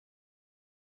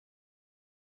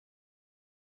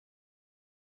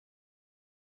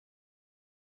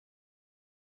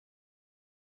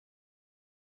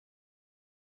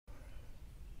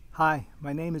Hi,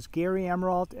 my name is Gerry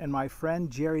Amirault, and my friend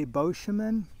Gerry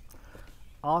Beauchemin,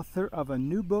 author of a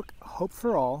new book, Hope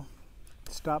for All,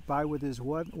 stopped by with his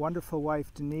wonderful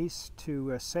wife Denise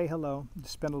to say hello, to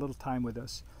spend a little time with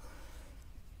us.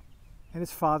 And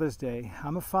it's Father's Day.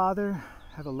 I'm a father,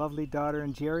 have a lovely daughter,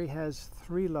 and Gerry has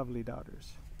 3 lovely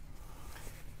daughters.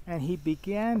 And he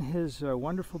began his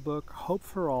wonderful book, Hope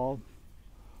for All,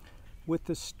 with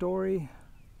the story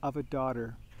of a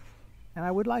daughter. And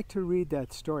I would like to read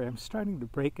that story. I'm starting to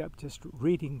break up just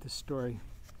reading the story.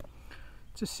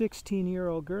 It's a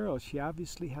 16-year-old girl. She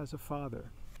obviously has a father.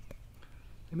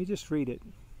 Let me just read it.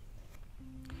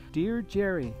 Dear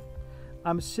Gerry,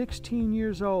 I'm 16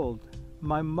 years old.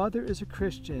 My mother is a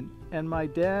Christian, and my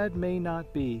dad may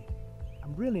not be.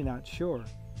 I'm really not sure.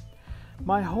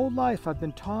 My whole life I've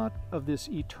been taught of this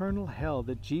eternal hell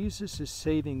that Jesus is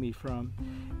saving me from,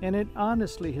 and it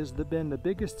honestly has been the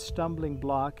biggest stumbling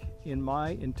block in my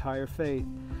entire faith.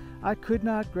 I could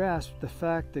not grasp the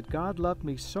fact that God loved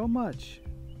me so much,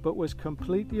 but was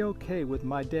completely okay with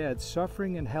my dad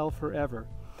suffering in hell forever.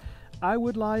 I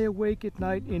would lie awake at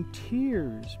night in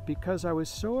tears because I was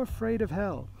so afraid of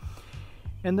hell,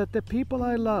 and that the people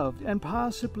I loved, and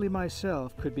possibly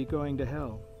myself, could be going to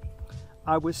hell.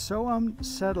 I was so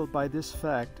unsettled by this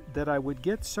fact that I would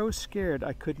get so scared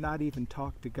I could not even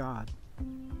talk to God.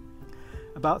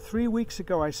 About 3 weeks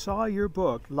ago, I saw your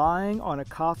book lying on a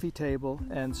coffee table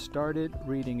and started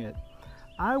reading it.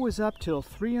 I was up till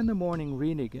 3 in the morning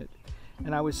reading it,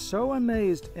 and I was so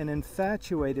amazed and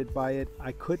infatuated by it,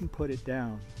 I couldn't put it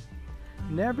down.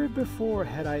 Never before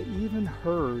had I even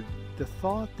heard the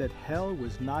thought that hell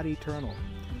was not eternal,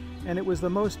 and it was the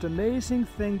most amazing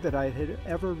thing that I had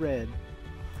ever read.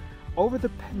 Over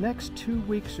the next 2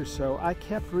 weeks or so, I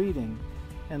kept reading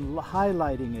and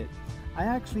highlighting it. I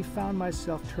actually found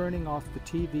myself turning off the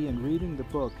TV and reading the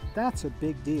book. That's a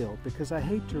big deal because I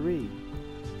hate to read.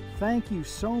 Thank you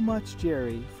so much,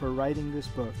 Gerry, for writing this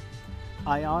book.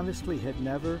 I honestly had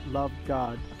never loved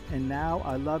God, and now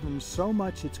I love Him so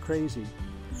much it's crazy.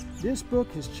 This book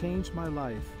has changed my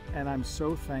life, and I'm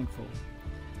so thankful.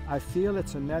 I feel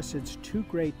it's a message too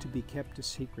great to be kept a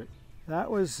secret.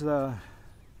 That was the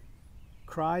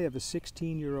cry of a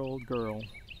 16-year-old girl.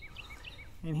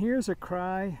 And here's a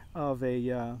cry of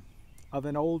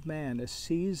an old man, a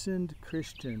seasoned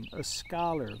Christian, a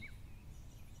scholar.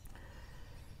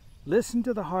 Listen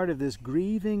to the heart of this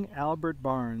grieving Albert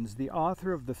Barnes, the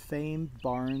author of the famed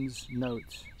Barnes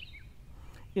Notes.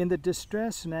 In the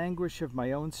distress and anguish of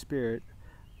my own spirit,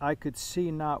 I could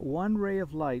see not one ray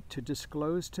of light to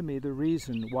disclose to me the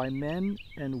reason why men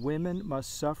and women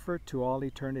must suffer to all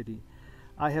eternity.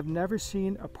 I have never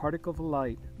seen a particle of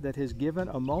light that has given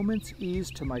a moment's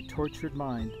ease to my tortured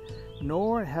mind,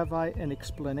 nor have I an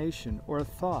explanation or a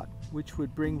thought which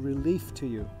would bring relief to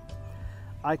you.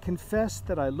 I confess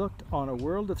that I looked on a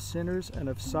world of sinners and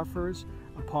of sufferers,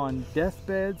 upon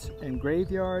deathbeds and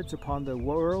graveyards, upon the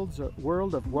world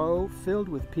of woe filled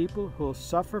with people who will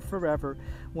suffer forever.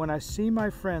 When I see my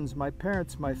friends, my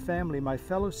parents, my family, my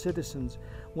fellow citizens,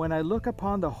 when I look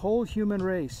upon the whole human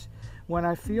race, when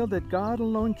I feel that God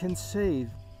alone can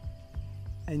save,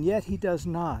 and yet He does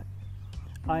not,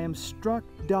 I am struck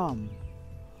dumb.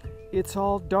 It's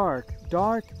all dark,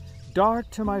 dark, dark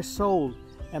to my soul,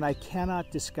 and I cannot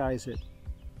disguise it.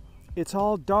 It's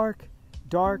all dark,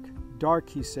 dark, dark,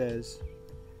 he says.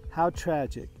 How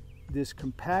tragic, this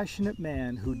compassionate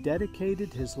man who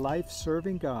dedicated his life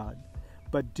serving God,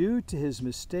 but due to his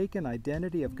mistaken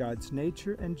identity of God's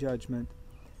nature and judgment,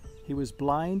 he was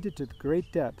blinded to the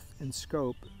great depth and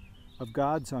scope of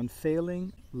God's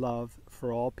unfailing love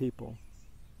for all people.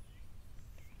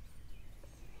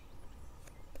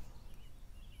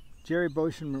 Gerry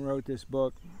Beauchemin wrote this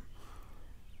book,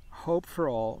 Hope for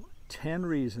All, 10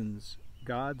 Reasons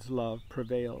God's Love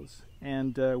Prevails.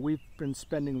 And we've been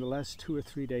spending the last 2 or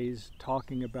 3 days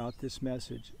talking about this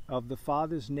message of the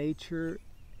Father's nature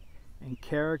and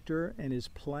character and His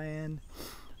plan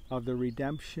of the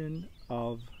redemption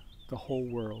of the whole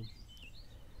world.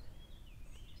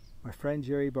 My friend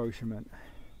Gerry Beauchemin.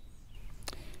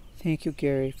 Thank you,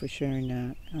 Gerry, for sharing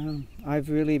that. I've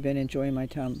really been enjoying my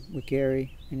time with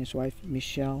Gerry and his wife,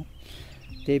 Michelle.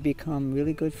 They've become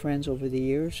really good friends over the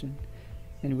years,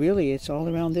 and really it's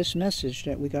all around this message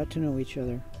that we got to know each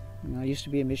other. I used to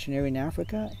be a missionary in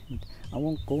Africa, and I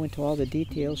won't go into all the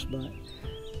details, but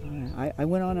I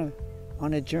went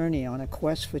on a journey, on a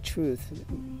quest for truth,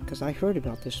 because I heard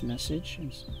about this message,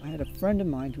 and I had a friend of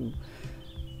mine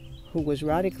who was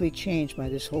radically changed by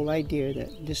this whole idea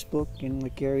that this book and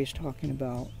what Gerry's talking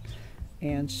about.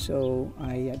 And so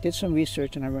I did some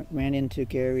research, and I ran into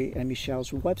Gerry and Michelle's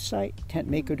website,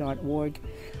 tentmaker.org.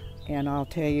 And I'll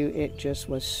tell you, it just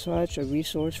was such a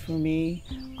resource for me.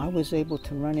 I was able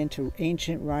to run into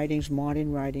ancient writings,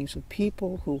 modern writings of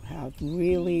people who have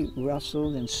really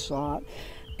wrestled and sought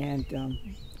and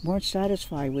weren't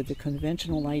satisfied with the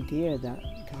conventional idea that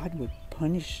God would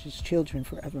punish his children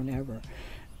forever and ever.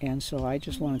 And so I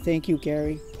just want to thank you,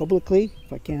 Gerry, publicly,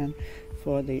 if I can,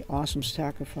 for the awesome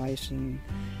sacrifice and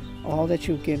all that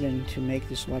you've given to make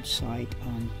this website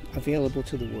available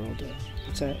to the world.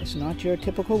 It's not your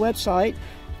typical website.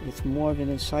 It's more of an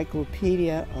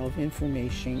encyclopedia of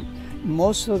information.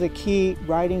 Most of the key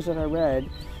writings that I read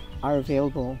are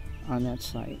available on that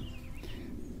site.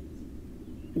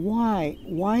 Why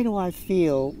do I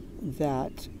feel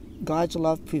that God's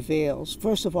love prevails?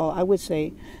 First of all, I would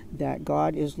say that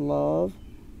God is love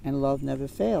and love never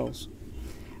fails.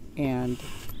 And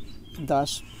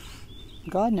thus,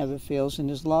 God never fails in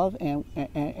his love,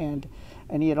 and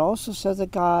he had also said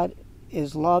that God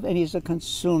is love and he's a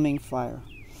consuming fire.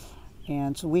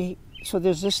 And so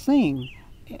there's this thing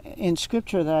in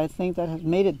Scripture that I think that has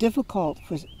made it difficult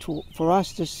for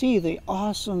us to see the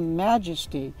awesome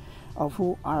majesty of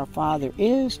who our Father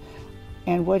is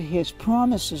and what his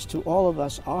promises to all of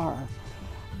us are.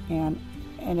 And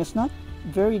it's not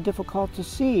very difficult to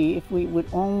see if we would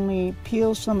only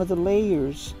peel some of the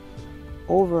layers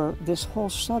over this whole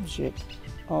subject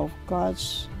of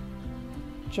God's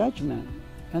judgment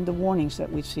and the warnings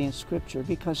that we see in Scripture,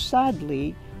 because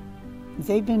sadly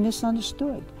they've been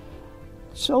misunderstood.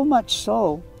 So much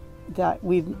so that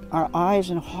our eyes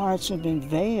and hearts have been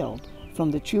veiled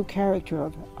from the true character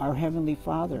of our Heavenly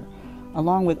Father,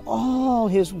 along with all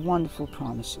his wonderful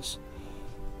promises.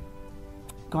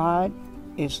 God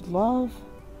is love,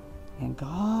 and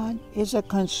God is a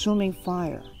consuming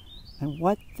fire. And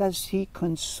what does he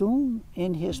consume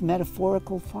in his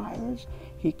metaphorical fires?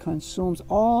 He consumes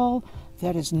all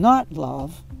that is not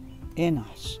love in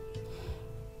us.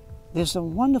 There's a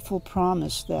wonderful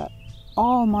promise that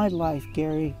all my life,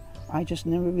 Gerry, I just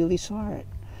never really saw it.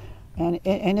 And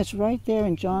it's right there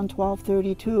in John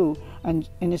 12:32, and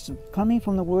it's coming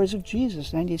from the words of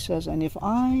Jesus. And he says, and if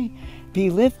I be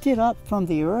lifted up from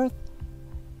the earth,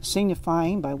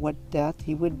 signifying by what death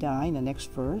he would die in the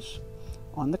next verse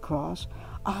on the cross,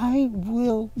 I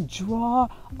will draw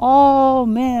all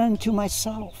men to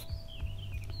myself.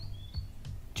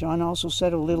 John also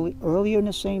said a little earlier in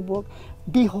the same book,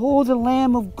 behold the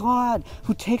Lamb of God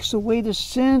who takes away the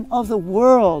sin of the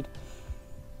world.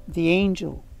 The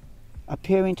angel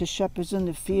appearing to shepherds in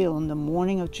the field in the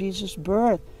morning of Jesus'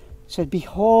 birth said,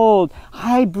 behold,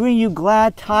 I bring you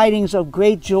glad tidings of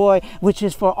great joy, which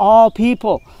is for all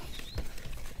people.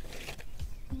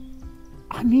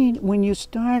 I mean, when you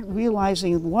start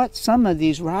realizing what some of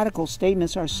these radical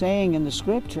statements are saying in the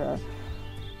Scripture,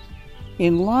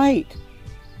 in light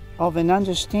of an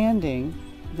understanding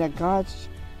that God's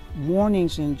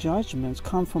warnings and judgments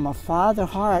come from a Father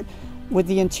heart with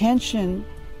the intention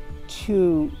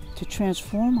to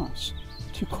transform us,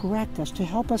 to correct us, to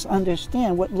help us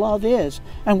understand what love is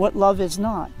and what love is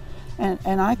not.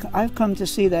 And I've come to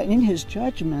see that in his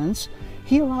judgments,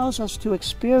 he allows us to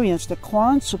experience the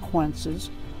consequences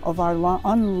of our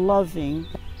unloving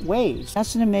ways.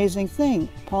 That's an amazing thing.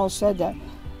 Paul said that,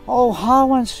 oh,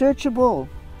 how unsearchable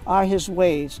are his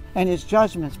ways and his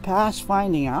judgments past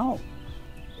finding out.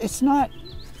 It's not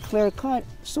clear-cut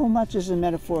so much as in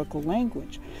metaphorical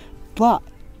language, but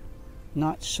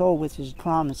not so with his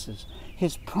promises.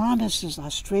 His promises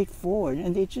are straightforward,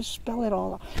 and they just spell it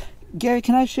all out. Gerry,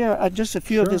 can I share just a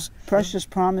few of his precious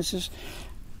promises?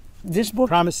 This book...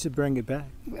 Promise to bring it back.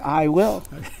 I will.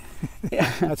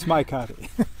 That's my copy.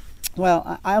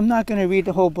 Well, I'm not going to read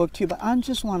the whole book to you, but I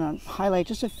just want to highlight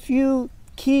just a few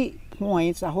key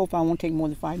points. I hope I won't take more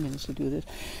than 5 minutes to do this,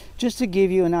 just to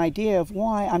give you an idea of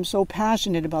why I'm so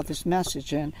passionate about this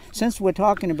message. And since we're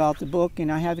talking about the book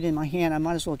and I have it in my hand, I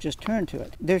might as well just turn to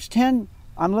it.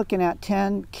 I'm looking at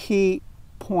 10 key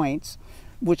points,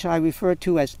 which I refer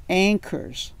to as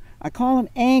anchors. I call them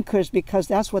anchors because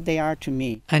that's what they are to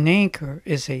me. An anchor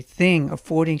is a thing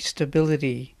affording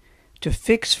stability, to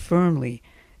fix firmly,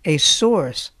 a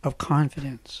source of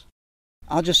confidence.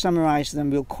 I'll just summarize them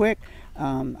real quick.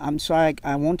 I'm sorry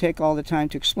I won't take all the time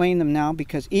to explain them now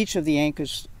because each of the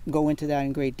anchors go into that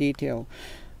in great detail.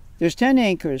 There's 10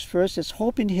 anchors. First, it's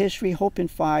hope in history, hope in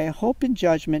fire, hope in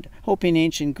judgment, hope in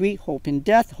ancient Greek, hope in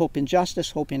death, hope in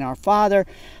justice, hope in our Father,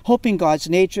 hope in God's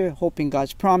nature, hope in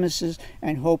God's promises,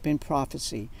 and hope in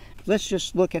prophecy. Let's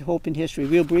just look at hope in history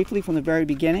real briefly from the very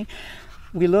beginning.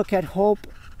 We look at hope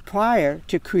prior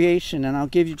to creation, and I'll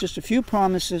give you just a few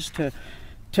promises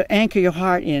to anchor your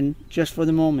heart in just for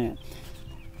the moment.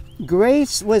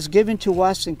 Grace was given to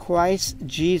us in Christ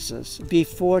Jesus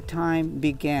before time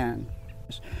began,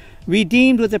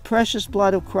 redeemed with the precious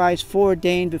blood of Christ,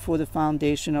 foreordained before the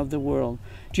foundation of the world.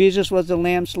 Jesus was the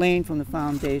lamb slain from the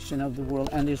foundation of the world,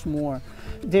 and there's more.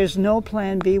 There's no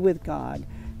plan B with God.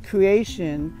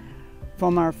 Creation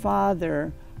from our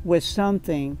Father was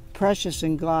something precious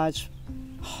in God's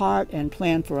heart and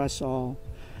plan for us all.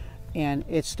 And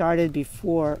it started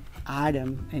before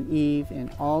Adam and Eve and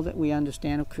all that we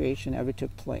understand of creation ever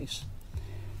took place.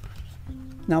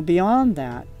 Now beyond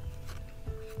that,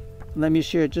 let me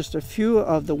share just a few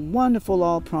of the wonderful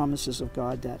all promises of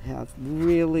God that have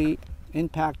really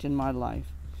impacted my life.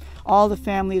 All the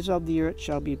families of the earth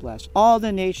shall be blessed. All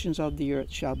the nations of the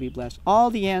earth shall be blessed. All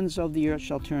the ends of the earth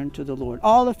shall turn to the Lord.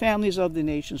 All the families of the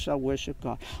nations shall worship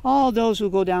God. All those who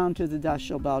go down to the dust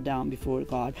shall bow down before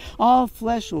God. All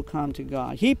flesh will come to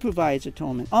God. He provides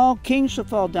atonement. All kings shall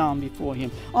fall down before him.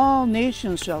 All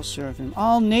nations shall serve him.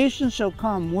 All nations shall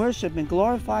come, worship, and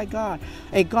glorify God.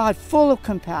 A God full of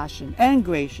compassion and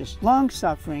gracious,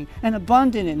 long-suffering, and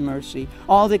abundant in mercy.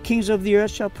 All the kings of the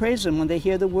earth shall praise him when they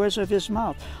hear the words of his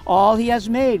mouth. All he has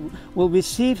made will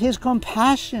receive his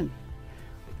compassion.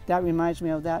 That reminds me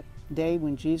of that day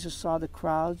when Jesus saw the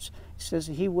crowds. It says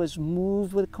he was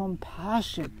moved with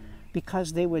compassion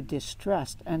because they were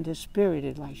distressed and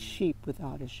dispirited like sheep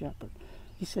without a shepherd.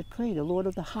 He said, pray the Lord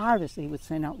of the harvest that he would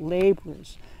send out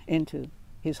laborers into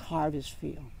his harvest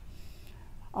field.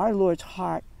 Our Lord's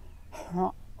heart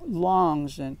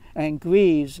longs and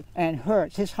grieves and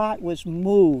hurts. His heart was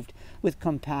moved with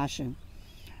compassion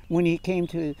when he came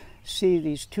to see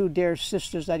these two dear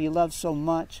sisters that he loved so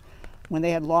much, when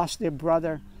they had lost their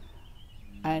brother,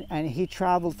 and he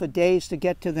traveled for days to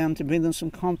get to them, to bring them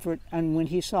some comfort. And when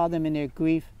he saw them in their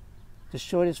grief, the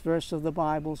shortest verse of the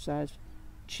Bible says,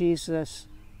 Jesus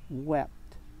wept.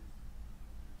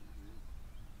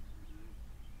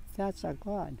 That's our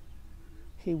God.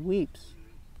 He weeps.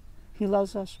 He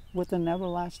loves us with an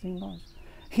everlasting love.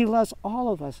 He loves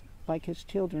all of us like his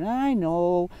children. And I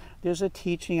know there's a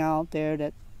teaching out there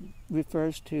that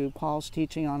refers to Paul's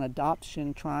teaching on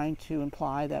adoption, trying to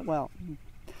imply that, well,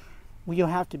 you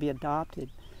have to be adopted.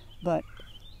 But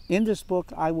in this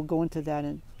book, I will go into that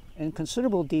in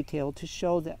considerable detail to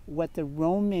show that what the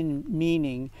Roman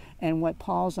meaning and what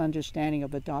Paul's understanding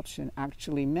of adoption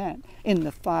actually meant in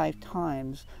the 5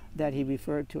 times that he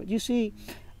referred to it. You see,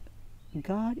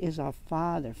 God is our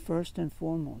Father first and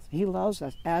foremost. He loves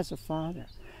us as a Father.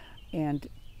 And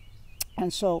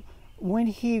so when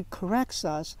he corrects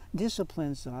us,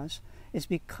 disciplines us, it's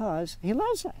because he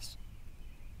loves us.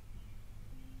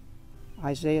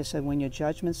 Isaiah said, when your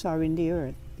judgments are in the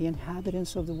earth, the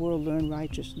inhabitants of the world learn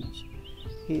righteousness.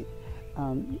 He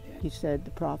said,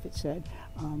 the prophet said,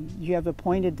 you have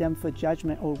appointed them for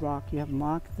judgment, O rock. You have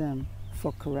marked them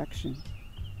for correction.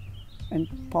 And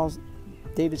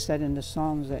David said in the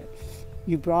Psalms that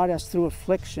you brought us through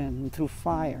affliction and through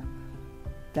fire,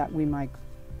 that we might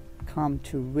come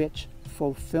to rich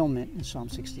fulfillment in Psalm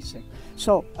 66.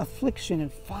 So affliction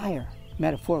and fire,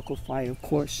 metaphorical fire, of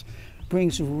course,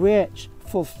 brings rich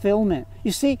fulfillment.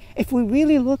 You see, if we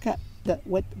really look at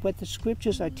what the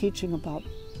scriptures are teaching about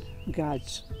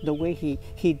the way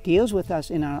he deals with us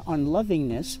in our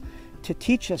unlovingness to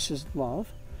teach us his love,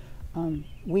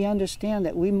 we understand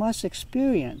that we must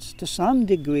experience to some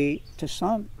degree, to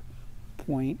some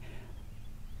point,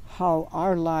 how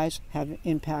our lives have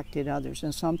impacted others.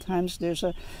 And sometimes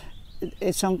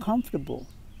it's uncomfortable.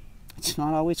 It's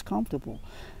not always comfortable.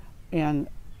 And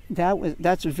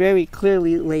that's very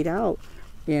clearly laid out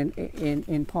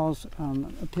in Paul's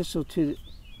epistle to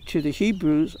the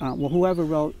Hebrews, whoever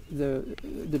wrote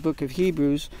the book of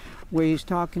Hebrews, where he's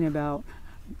talking about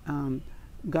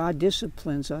God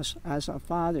disciplines us as our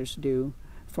fathers do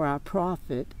for our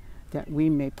profit, that we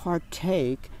may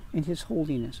partake in his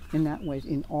holiness, in that way,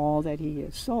 in all that he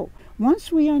is. So,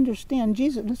 once we understand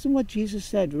Jesus, listen to what Jesus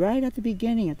said right at the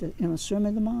beginning in the Sermon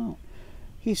on the Mount.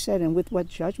 He said, and with what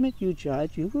judgment you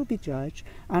judge, you will be judged,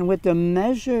 and with the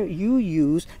measure you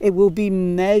use, it will be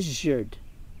measured.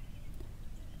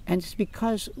 And it's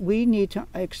because we need to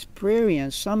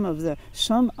experience some of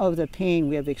the pain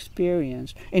we have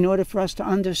experienced in order for us to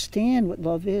understand what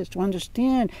love is, to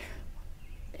understand,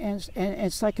 and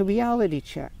it's like a reality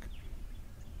check.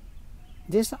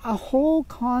 There's a whole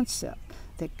concept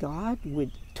that God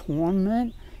would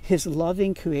torment his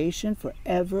loving creation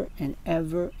forever and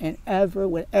ever and ever,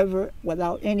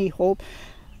 without any hope,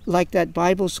 like that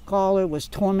Bible scholar was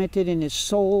tormented in his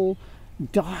soul,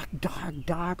 dark, dark,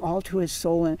 dark, all to his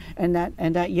soul, and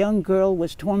that young girl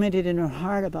was tormented in her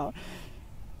heart about,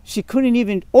 she couldn't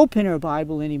even open her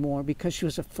Bible anymore because she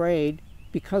was afraid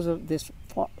because of this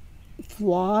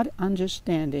flawed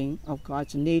understanding of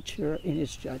God's nature and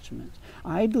his judgments.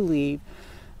 I believe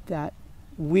that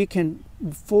we can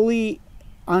fully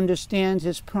understand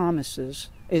his promises,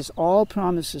 all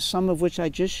promises, some of which I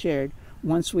just shared,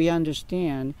 once we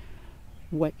understand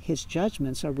what his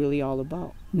judgments are really all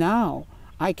about. Now,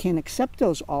 I can accept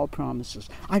those all promises.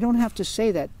 I don't have to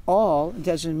say that all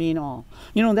doesn't mean all.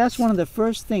 You know, that's one of the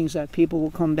first things that people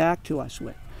will come back to us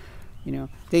with. You know,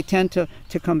 they tend to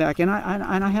come back. And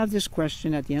I have this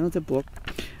question at the end of the book,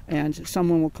 and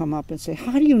someone will come up and say,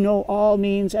 how do you know all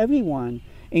means everyone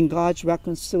in God's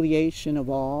reconciliation of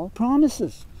all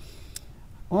promises?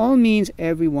 All means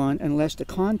everyone unless the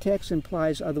context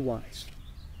implies otherwise.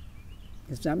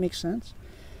 Does that make sense?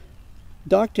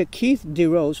 Dr. Keith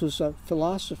DeRose, who's a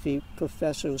philosophy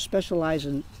professor who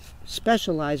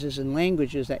specializes in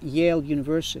languages at Yale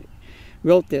University,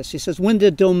 wrote this. He says, when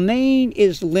the domain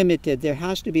is limited, there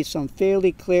has to be some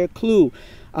fairly clear clue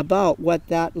about what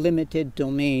that limited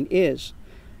domain is.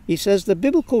 He says the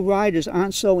biblical writers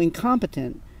aren't so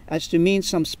incompetent as to mean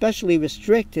some specially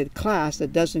restricted class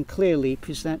that doesn't clearly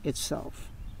present itself.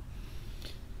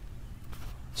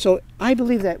 So I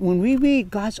believe that when we read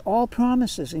God's all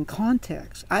promises in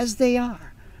context, as they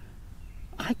are,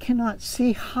 I cannot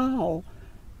see how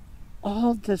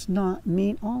all does not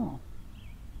mean all.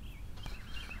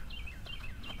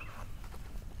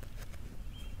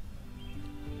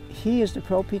 He is the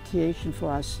propitiation for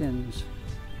our sins,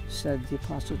 said the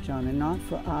Apostle John, and not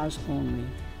for ours only,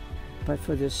 but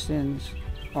for the sins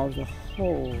of the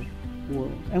whole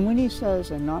world. And when he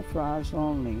says, and not for ours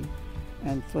only,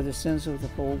 and for the sins of the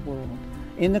whole world,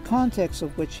 in the context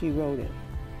of which he wrote it,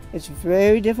 it's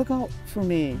very difficult for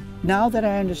me, now that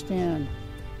I understand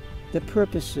the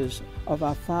purposes of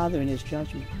our Father and his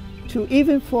judgment, to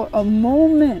even for a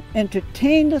moment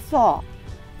entertain the thought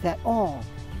that all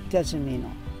doesn't mean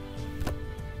all.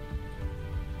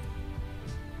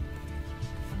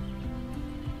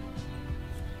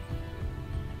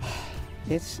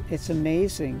 It's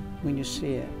amazing when you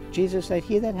see it. Jesus said,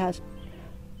 he that has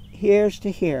ears to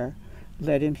hear,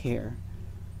 let him hear.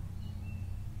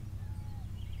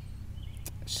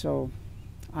 So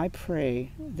I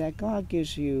pray that God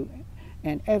gives you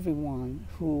and everyone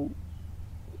who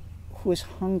is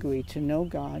hungry to know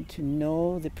God, to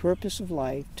know the purpose of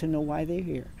life, to know why they're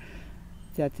here,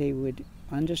 that they would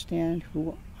understand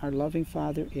who our loving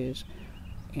Father is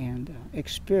and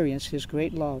experience his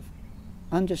great love,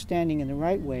 understanding in the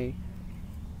right way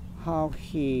how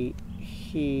he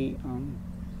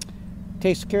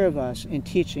takes care of us in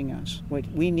teaching us what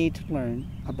we need to learn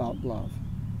about love.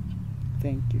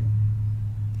 Thank you.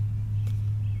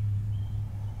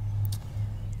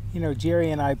 You know,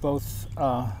 Gerry and I both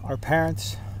are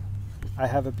parents. I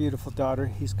have a beautiful daughter.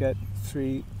 He's got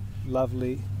 3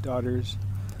 lovely daughters.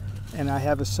 And I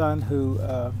have a son who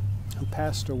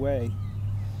passed away.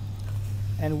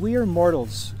 And we are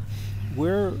mortals.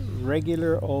 We're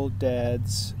regular old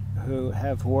dads who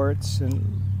have warts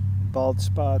and bald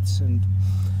spots, and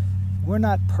we're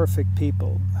not perfect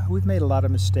people. We've made a lot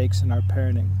of mistakes in our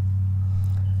parenting.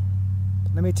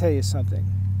 Let me tell you something.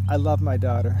 I love my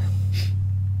daughter.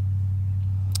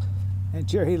 And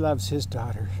Gerry loves his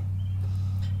daughter.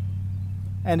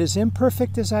 And as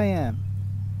imperfect as I am,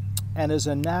 and as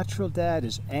a natural dad,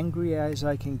 as angry as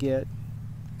I can get,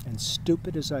 and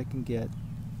stupid as I can get,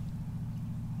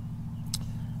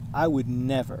 I would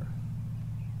never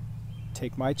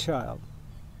take my child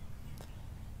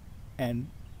and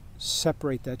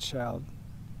separate that child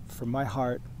from my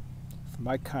heart, from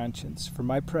my conscience, from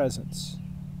my presence,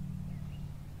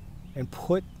 and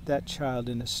put that child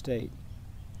in a state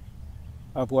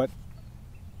of what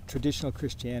traditional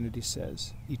Christianity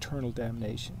says, eternal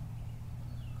damnation,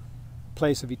 a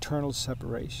place of eternal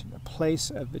separation, a place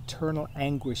of eternal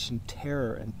anguish and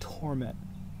terror and torment,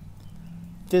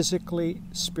 physically,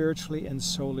 spiritually, and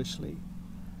soulishly.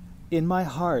 In my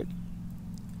heart,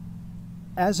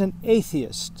 as an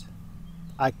atheist,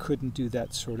 I couldn't do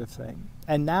that sort of thing.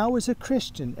 And now as a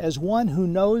Christian, as one who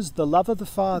knows the love of the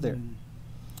Father,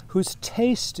 who's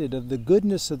tasted of the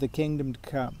goodness of the kingdom to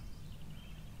come,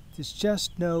 there's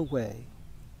just no way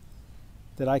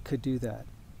that I could do that.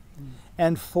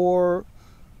 And for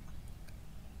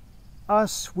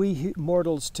us, we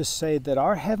mortals, to say that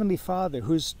our Heavenly Father,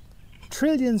 who's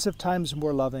trillions of times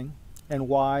more loving and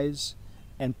wise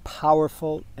and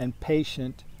powerful and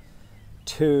patient,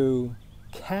 to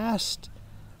cast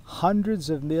hundreds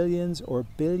of millions or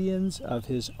billions of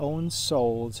his own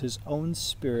souls, his own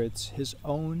spirits, his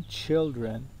own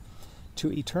children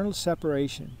to eternal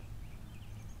separation,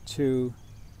 to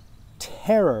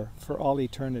terror for all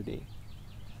eternity,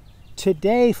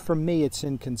 Today, for me, it's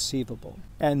inconceivable.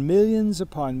 And millions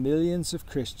upon millions of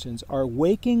Christians are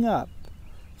waking up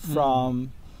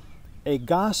from a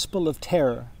gospel of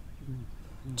terror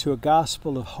to a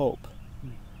gospel of hope,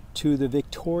 to the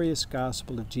victorious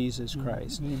gospel of Jesus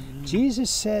Christ.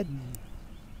 Jesus said,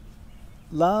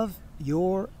 love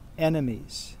your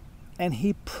enemies. And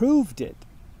he proved it.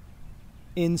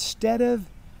 Instead of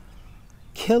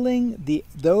killing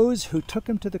those who took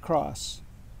him to the cross,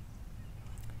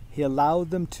 he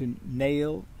allowed them to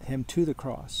nail him to the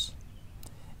cross.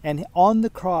 And on the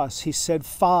cross he said,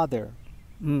 Father,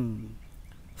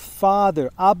 Father,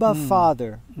 Abba,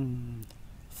 Father,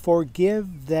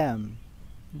 forgive them,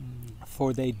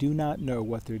 for they do not know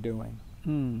what they're doing.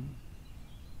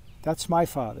 That's my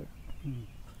Father.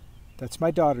 That's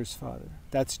my daughter's father.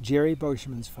 That's Gerry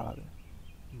Beauchemin's father.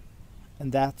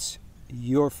 And that's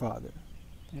your Father.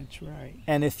 That's right.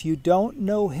 And if you don't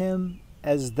know him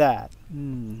as that,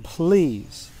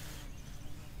 please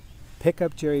pick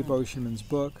up Gerry Beauchemin's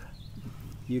book.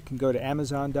 You can go to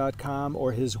Amazon.com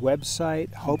or his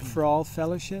website, Hope for All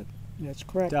Fellowship. That's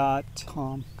correct.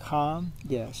 .com.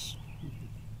 Yes.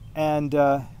 And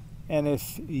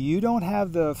if you don't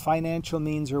have the financial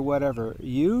means or whatever,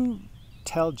 you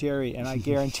tell Gerry, and I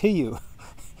guarantee you,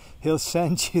 he'll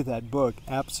send you that book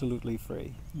absolutely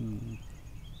free.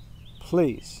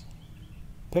 Please,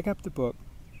 pick up the book.